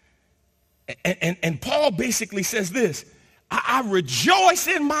 And Paul basically says this, I rejoice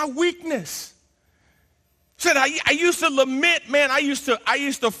in my weakness. Said, I used to lament, man, I used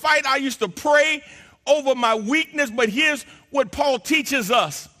to fight, I used to pray over my weakness, but here's what Paul teaches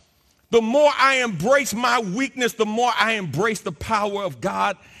us. The more I embrace my weakness, the more I embrace the power of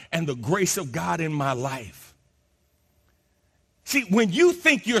God and the grace of God in my life. See, when you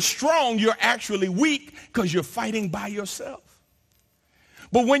think you're strong, you're actually weak because you're fighting by yourself.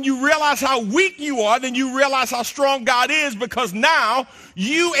 But when you realize how weak you are, then you realize how strong God is, because now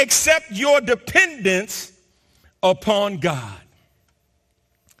you accept your dependence upon God.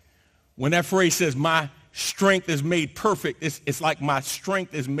 When that phrase says, my strength is made perfect, it's like my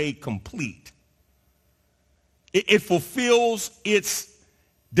strength is made complete. It fulfills its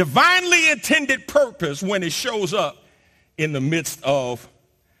divinely intended purpose when it shows up in the midst of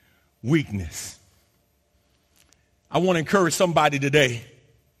weakness. I want to encourage somebody today.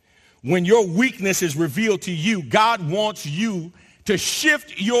 When your weakness is revealed to you, God wants you to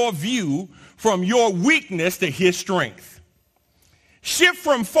shift your view from your weakness to his strength. Shift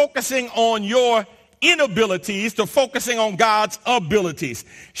from focusing on your inabilities to focusing on God's abilities.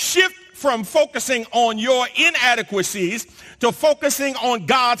 Shift from focusing on your inadequacies to focusing on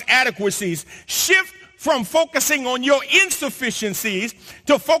God's adequacies. Shift from focusing on your insufficiencies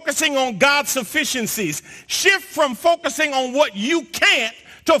to focusing on God's sufficiencies. Shift from focusing on what you can't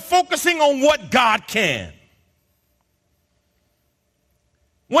to focusing on what God can.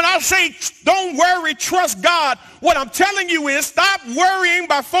 When I say don't worry, trust God, what I'm telling you is stop worrying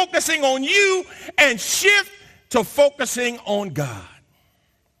by focusing on you and shift to focusing on God.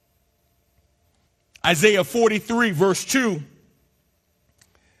 Isaiah 43 verse 2.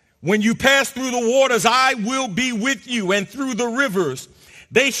 When you pass through the waters, I will be with you, and through the rivers,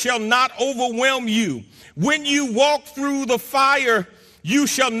 they shall not overwhelm you. When you walk through the fire, you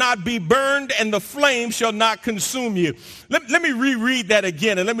shall not be burned, and the flame shall not consume you. Let me reread that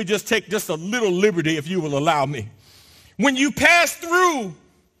again, and let me just take just a little liberty, if you will allow me. When you pass through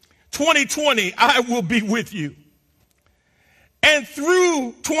 2020, I will be with you. And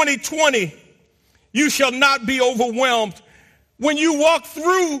through 2020, you shall not be overwhelmed. When you walk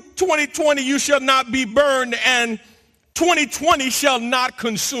through 2020, you shall not be burned, and 2020 shall not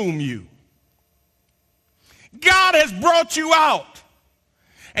consume you. God has brought you out.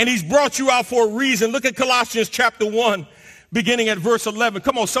 And he's brought you out for a reason. Look at Colossians chapter 1, beginning at verse 11.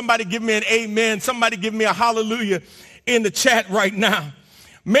 Come on, somebody give me an amen. Somebody give me a hallelujah in the chat right now.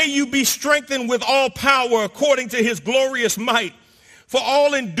 May you be strengthened with all power according to his glorious might, for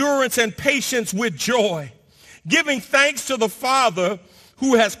all endurance and patience with joy, giving thanks to the Father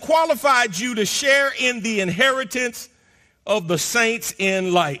who has qualified you to share in the inheritance of the saints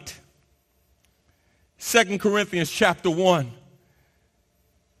in light. 2 Corinthians chapter 1.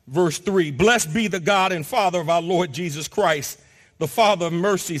 Verse 3, blessed be the God and Father of our Lord Jesus Christ, the Father of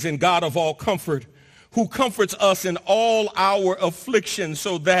mercies and God of all comfort, who comforts us in all our affliction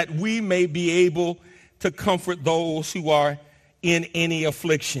so that we may be able to comfort those who are in any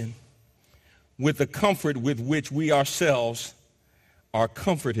affliction with the comfort with which we ourselves are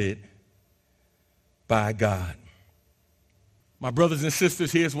comforted by God. My brothers and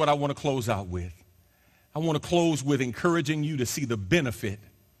sisters, here's what I want to close out with. I want to close with encouraging you to see the benefit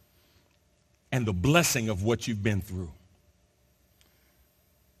and the blessing of what you've been through.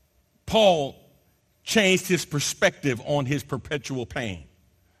 Paul changed his perspective on his perpetual pain.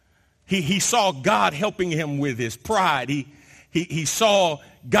 He saw God helping him with his pride. He saw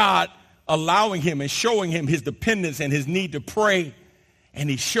God allowing him and showing him his dependence and his need to pray. And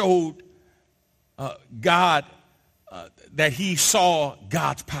he showed God that he saw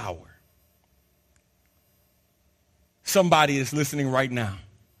God's power. Somebody is listening right now.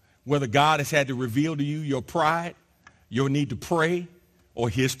 Whether God has had to reveal to you your pride, your need to pray, or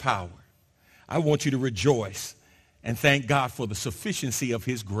his power, I want you to rejoice and thank God for the sufficiency of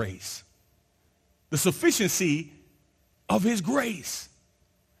his grace. The sufficiency of his grace.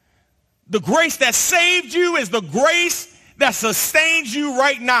 The grace that saved you is the grace that sustains you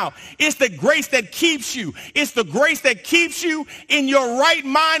right now. It's the grace that keeps you. It's the grace that keeps you in your right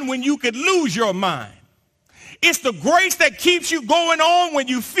mind when you could lose your mind. It's the grace that keeps you going on when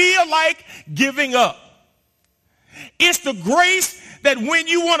you feel like giving up. It's the grace that when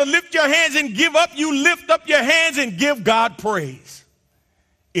you want to lift your hands and give up, you lift up your hands and give God praise.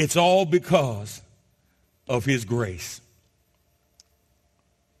 It's all because of his grace.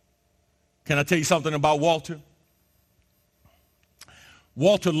 Can I tell you something about Walter?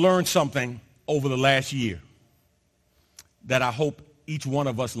 Walter learned something over the last year that I hope each one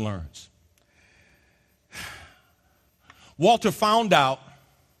of us learns. Walter found out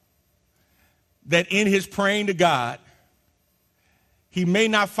that in his praying to God, he may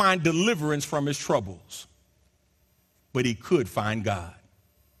not find deliverance from his troubles, but he could find God.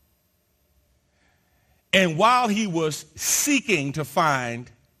 And while he was seeking to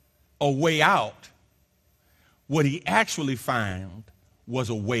find a way out, what he actually found was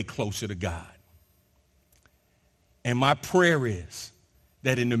a way closer to God. And my prayer is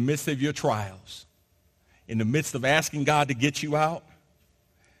that in the midst of your trials, in the midst of asking God to get you out,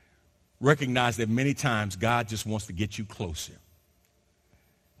 recognize that many times God just wants to get you closer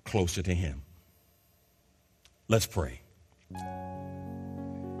to him. Let's pray.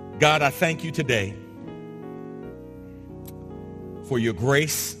 God, I thank you today for your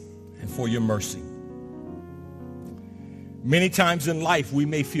grace and for your mercy. Many times in life we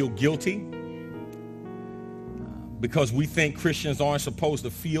may feel guilty because we think Christians aren't supposed to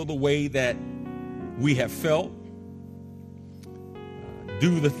feel the way that we have felt,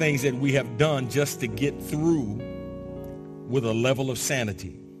 do the things that we have done just to get through with a level of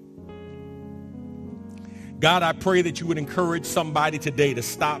sanity. God, I pray that you would encourage somebody today to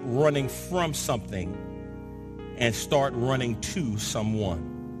stop running from something and start running to someone.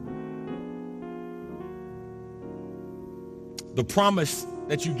 The promise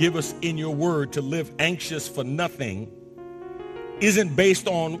that you give us in your word to live anxious for nothing isn't based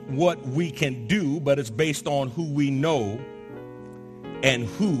on what we can do, but it's based on who we know and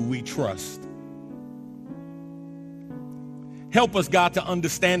who we trust. Help us, God, to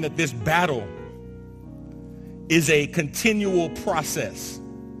understand that this battle is a continual process.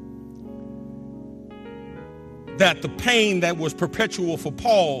 That the pain that was perpetual for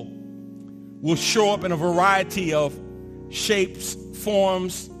Paul will show up in a variety of shapes,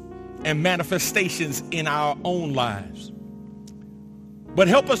 forms, and manifestations in our own lives. But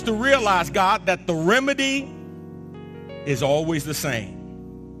help us to realize, God, that the remedy is always the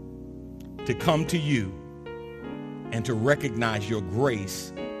same. To come to you and to recognize your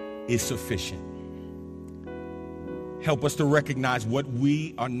grace is sufficient. Help us to recognize what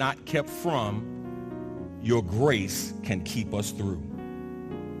we are not kept from, your grace can keep us through.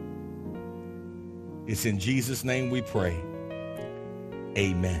 It's in Jesus' name we pray.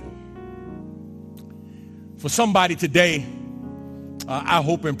 Amen. For somebody today, I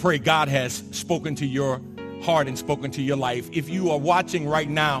hope and pray God has spoken to your heart and spoken to your life. If you are watching right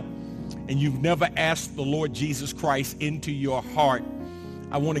now and you've never asked the Lord Jesus Christ into your heart,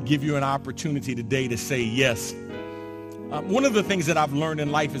 I want to give you an opportunity today to say yes. One of the things that I've learned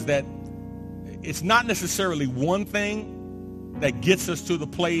in life is that it's not necessarily one thing that gets us to the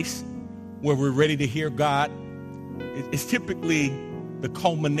place where we're ready to hear God. It's typically the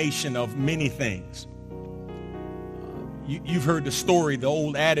culmination of many things. You've heard the story, the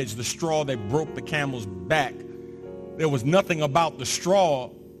old adage, the straw that broke the camel's back. There was nothing about the straw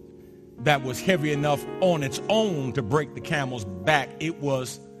that was heavy enough on its own to break the camel's back. It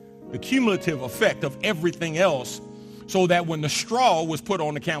was the cumulative effect of everything else, so that when the straw was put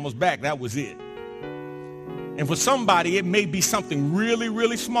on the camel's back, that was it. And for somebody, it may be something really,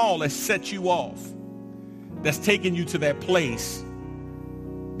 really small that sets you off, that's taking you to that place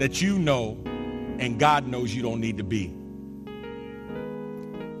that you know and God knows you don't need to be.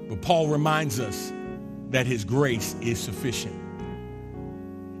 But Paul reminds us that his grace is sufficient.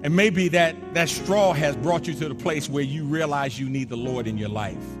 And maybe that straw has brought you to the place where you realize you need the Lord in your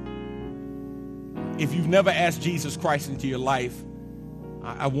life. If you've never asked Jesus Christ into your life,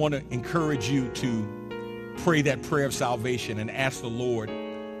 I want to encourage you to pray that prayer of salvation and ask the Lord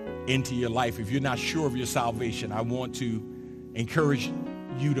into your life. If you're not sure of your salvation, I want to encourage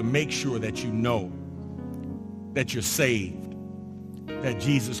you to make sure that you know that you're saved, that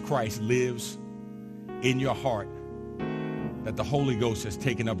Jesus Christ lives in your heart, that the Holy Ghost has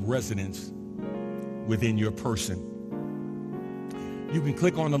taken up residence within your person. You can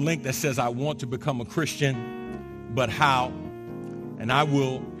click on the link that says, I want to become a Christian, but how? And I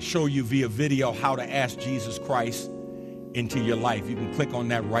will show you via video how to ask Jesus Christ into your life. You can click on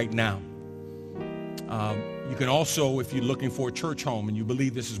that right now. You can also, if you're looking for a church home and you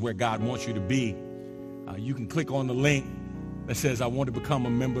believe this is where God wants you to be, you can click on the link that says, I want to become a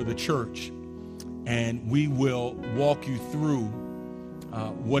member of the church. And we will walk you through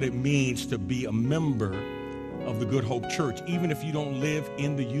what it means to be a member of the Good Hope Church. Even if you don't live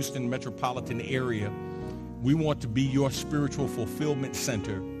in the Houston metropolitan area, we want to be your spiritual fulfillment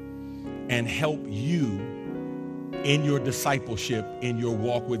center and help you in your discipleship, in your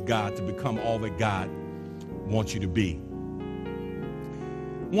walk with God, to become all that God wants you to be.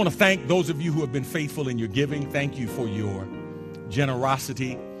 I want to thank those of you who have been faithful in your giving. Thank you for your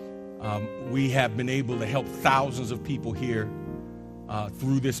generosity. We have been able to help thousands of people here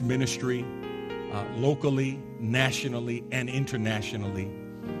through this ministry, locally, nationally, and internationally,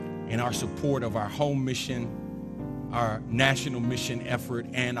 in our support of our home mission, our national mission effort,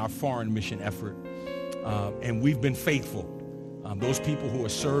 and our foreign mission effort. And we've been faithful. Those people who are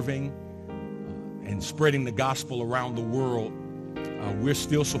serving and spreading the gospel around the world, we're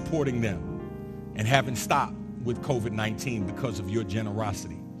still supporting them and haven't stopped with COVID-19 because of your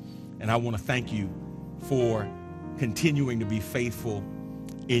generosity. And I want to thank you for continuing to be faithful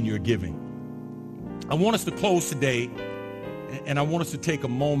in your giving. I want us to close today, and I want us to take a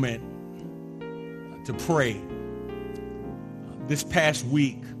moment to pray. This past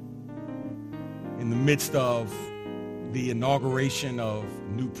week, in the midst of the inauguration of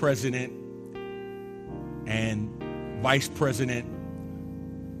new president and vice president,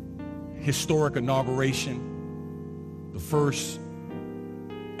 historic inauguration, the first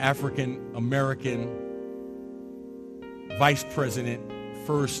African American vice president,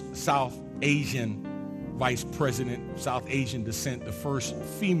 first South Asian vice president, South Asian descent, the first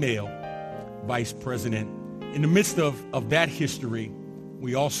female vice president. In the midst of that history,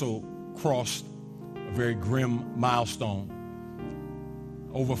 we also crossed a very grim milestone.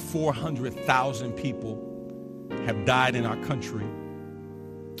 Over 400,000 people have died in our country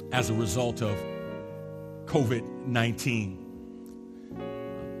as a result of COVID-19.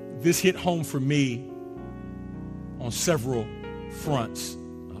 This hit home for me on several fronts.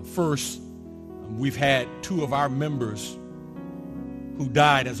 First, we've had 2 of our members who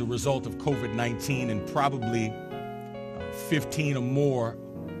died as a result of COVID-19, and probably 15 or more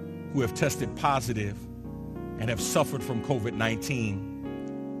who have tested positive and have suffered from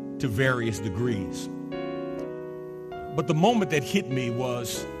COVID-19 to various degrees. But the moment that hit me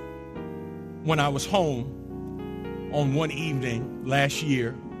was when I was home on one evening last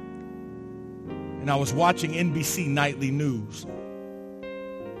year, and I was watching NBC Nightly News,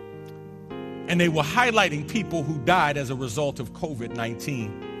 and they were highlighting people who died as a result of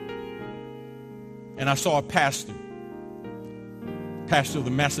COVID-19. And I saw a pastor of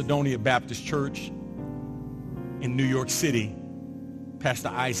the Macedonia Baptist Church in New York City, Pastor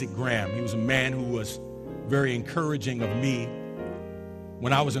Isaac Graham. He was a man who was very encouraging of me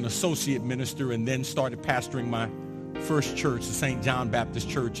when I was an associate minister and then started pastoring my first church, the St. John Baptist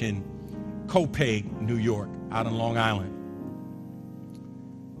Church in Cofield, New York, out on Long Island.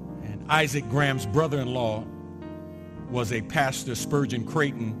 And Isaac Graham's brother-in-law was a pastor, Spurgeon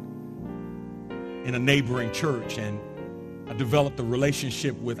Creighton, in a neighboring church, and I developed a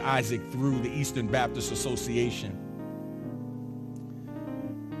relationship with Isaac through the Eastern Baptist Association.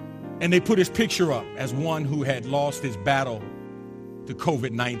 And they put his picture up as one who had lost his battle to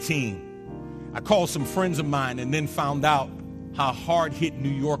COVID-19. I called some friends of mine and then found out how hard hit New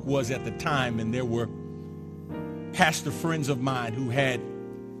York was at the time, and there were pastor friends of mine who had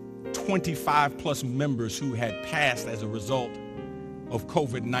 25 plus members who had passed as a result of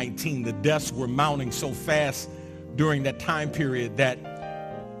COVID-19. The deaths were mounting so fast during that time period that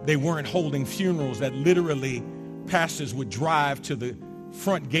they weren't holding funerals, that literally pastors would drive to the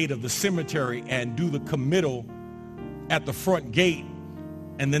front gate of the cemetery and do the committal at the front gate,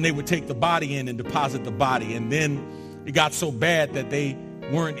 and then they would take the body in and deposit the body. And then it got so bad that they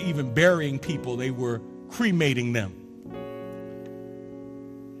weren't even burying people, they were cremating them.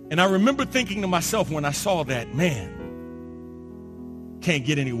 And I remember thinking to myself when I saw that, man, can't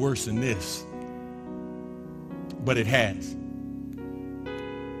get any worse than this. But it has.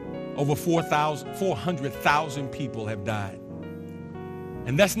 Over 400,000 people have died.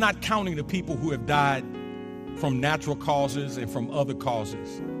 And that's not counting the people who have died from natural causes and from other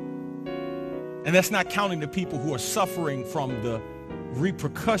causes. And that's not counting the people who are suffering from the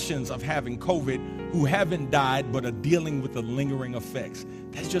repercussions of having COVID, who haven't died but are dealing with the lingering effects.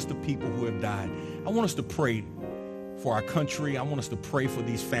 That's just the people who have died. I want us to pray for our country. I want us to pray for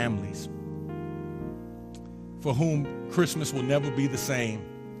these families for whom Christmas will never be the same.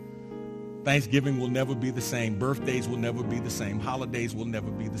 Thanksgiving will never be the same. Birthdays will never be the same. Holidays will never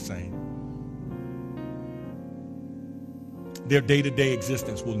be the same. Their day-to-day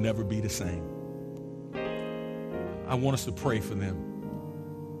existence will never be the same. I want us to pray for them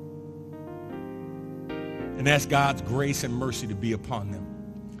and ask God's grace and mercy to be upon them.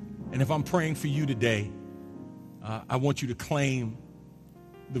 And if I'm praying for you today, I want you to claim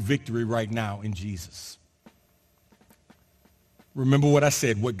the victory right now in Jesus. Remember what I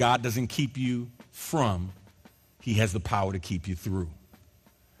said, what God doesn't keep you from, he has the power to keep you through.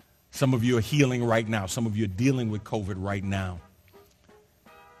 Some of you are healing right now. Some of you are dealing with COVID right now.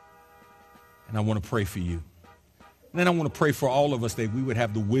 And I want to pray for you. And then I want to pray for all of us that we would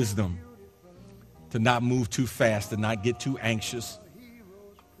have the wisdom to not move too fast, to not get too anxious,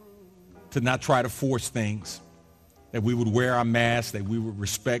 to not try to force things, that we would wear our masks, that we would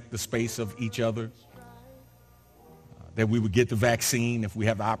respect the space of each other, that we would get the vaccine if we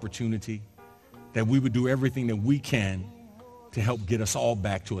have the opportunity, that we would do everything that we can to help get us all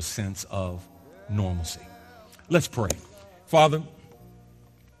back to a sense of normalcy. Let's pray. Father,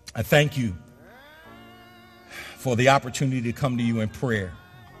 I thank you for the opportunity to come to you in prayer.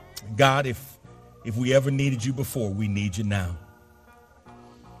 God, if we ever needed you before, we need you now.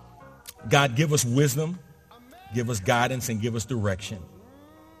 God, give us wisdom, give us guidance, and give us direction.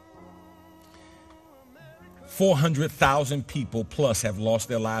 400,000 people plus have lost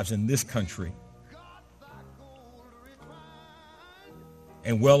their lives in this country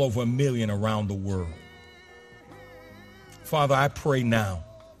and well over 1 million around the world. Father, I pray now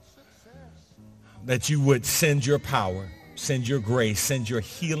that you would send your power, send your grace, send your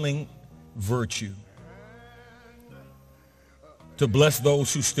healing virtue to bless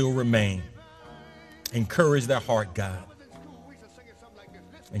those who still remain. Encourage their heart, God.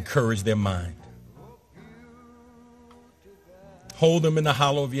 Encourage their mind. Hold them in the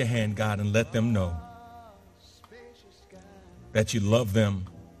hollow of your hand, God, and let them know that you love them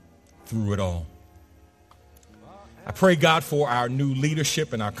through it all. I pray, God, for our new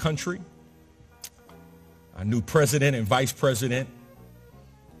leadership in our country, our new president and vice president,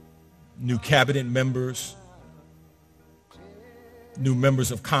 new cabinet members, new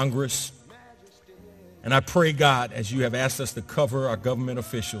members of Congress. And I pray, God, as you have asked us to cover our government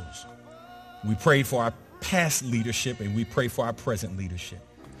officials, we pray for our past leadership and we pray for our present leadership,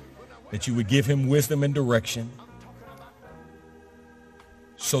 that you would give him wisdom and direction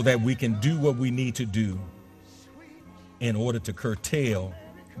so that we can do what we need to do in order to curtail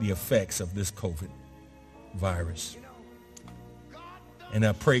the effects of this COVID virus. And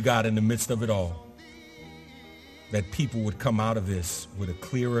I pray, God, in the midst of it all, that people would come out of this with a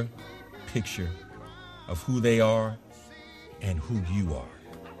clearer picture of who they are and who you are,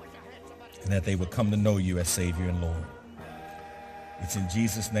 and that they would come to know you as Savior and Lord. It's in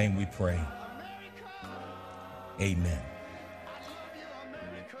Jesus' name we pray. Amen.